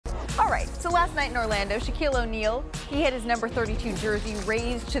All right, so last night in Orlando, Shaquille O'Neal, he had his number 32 jersey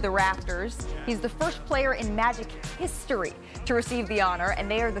raised to the rafters. He's the first player in Magic history to receive the honor, and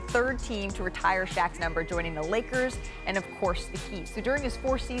they are the third team to retire Shaq's number, joining the Lakers and, of course, the Heat. So during his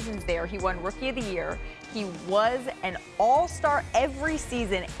 4 seasons there, he won Rookie of the Year. He was an all-star every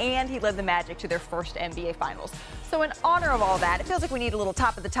season, and he led the Magic to their first NBA Finals. So in honor of all that, it feels like we need a little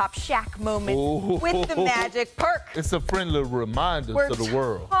top-of-the-top Shaq moment with the Magic. Perk. It's a friendly reminder to the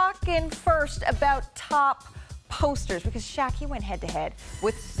world. We're talking first about top posters, because Shaq, he went head-to-head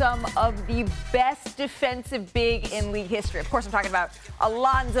with some of the best defensive big in league history. Of course, I'm talking about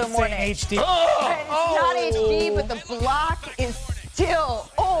Alonzo Mourning. HD. It's not HD, but the block is still,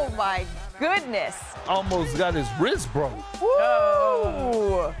 oh my goodness. Almost got his wrist broke.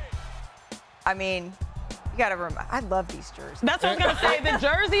 Woo! I mean, you gotta remember, I love these jerseys. That's what I was gonna say. The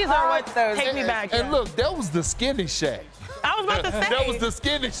jerseys are what take me back. And look, that was the skinny Shaq. I was about to say. That was the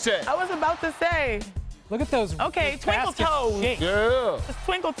skinny Shaq. I was about to say. Look at those. Okay, twinkle toes. Yeah. Just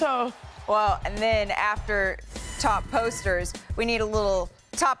twinkle toe. Well, and then after top posters, we need a little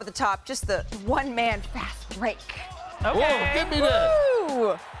top of the top, just the one-man fast break. Okay. Whoa, give me that.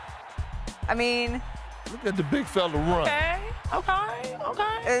 Woo! I mean, look at the big fella run. Okay.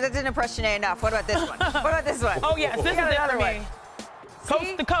 That didn't impress Janae enough. What about this one? What about this one? Oh, yes, this is it for me. See?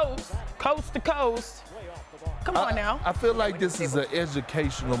 Coast to coast, coast to coast. Come on now. I feel like this is an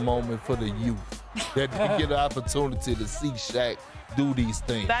educational moment for the youth, that they get an opportunity to see Shaq do these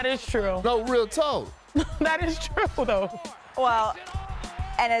things. That is true. No, real talk. That is true, though. Well,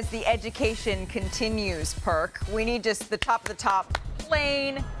 and as the education continues, Perk, we need just the top of the top,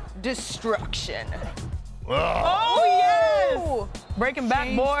 plain destruction. Oh, yes! Breaking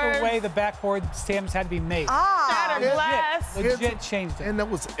backboards. The way the backboard stamps had to be made. Shattered glass. Legit changed it. And that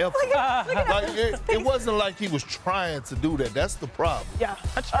was effort. It wasn't like he was trying to do that. That's the problem. Yeah,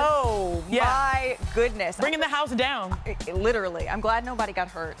 that's true. Oh, my goodness. Bringing the house down. Literally. I'm glad nobody got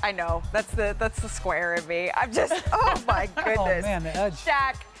hurt. I know. That's the square in me. I'm just, oh, my goodness. Oh, man, the edge.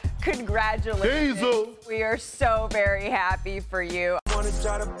 Shaq, congratulations. Diesel. We are so very happy for you. I'm on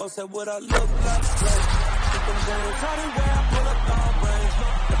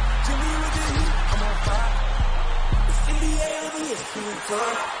fire. The city ain't over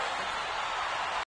here.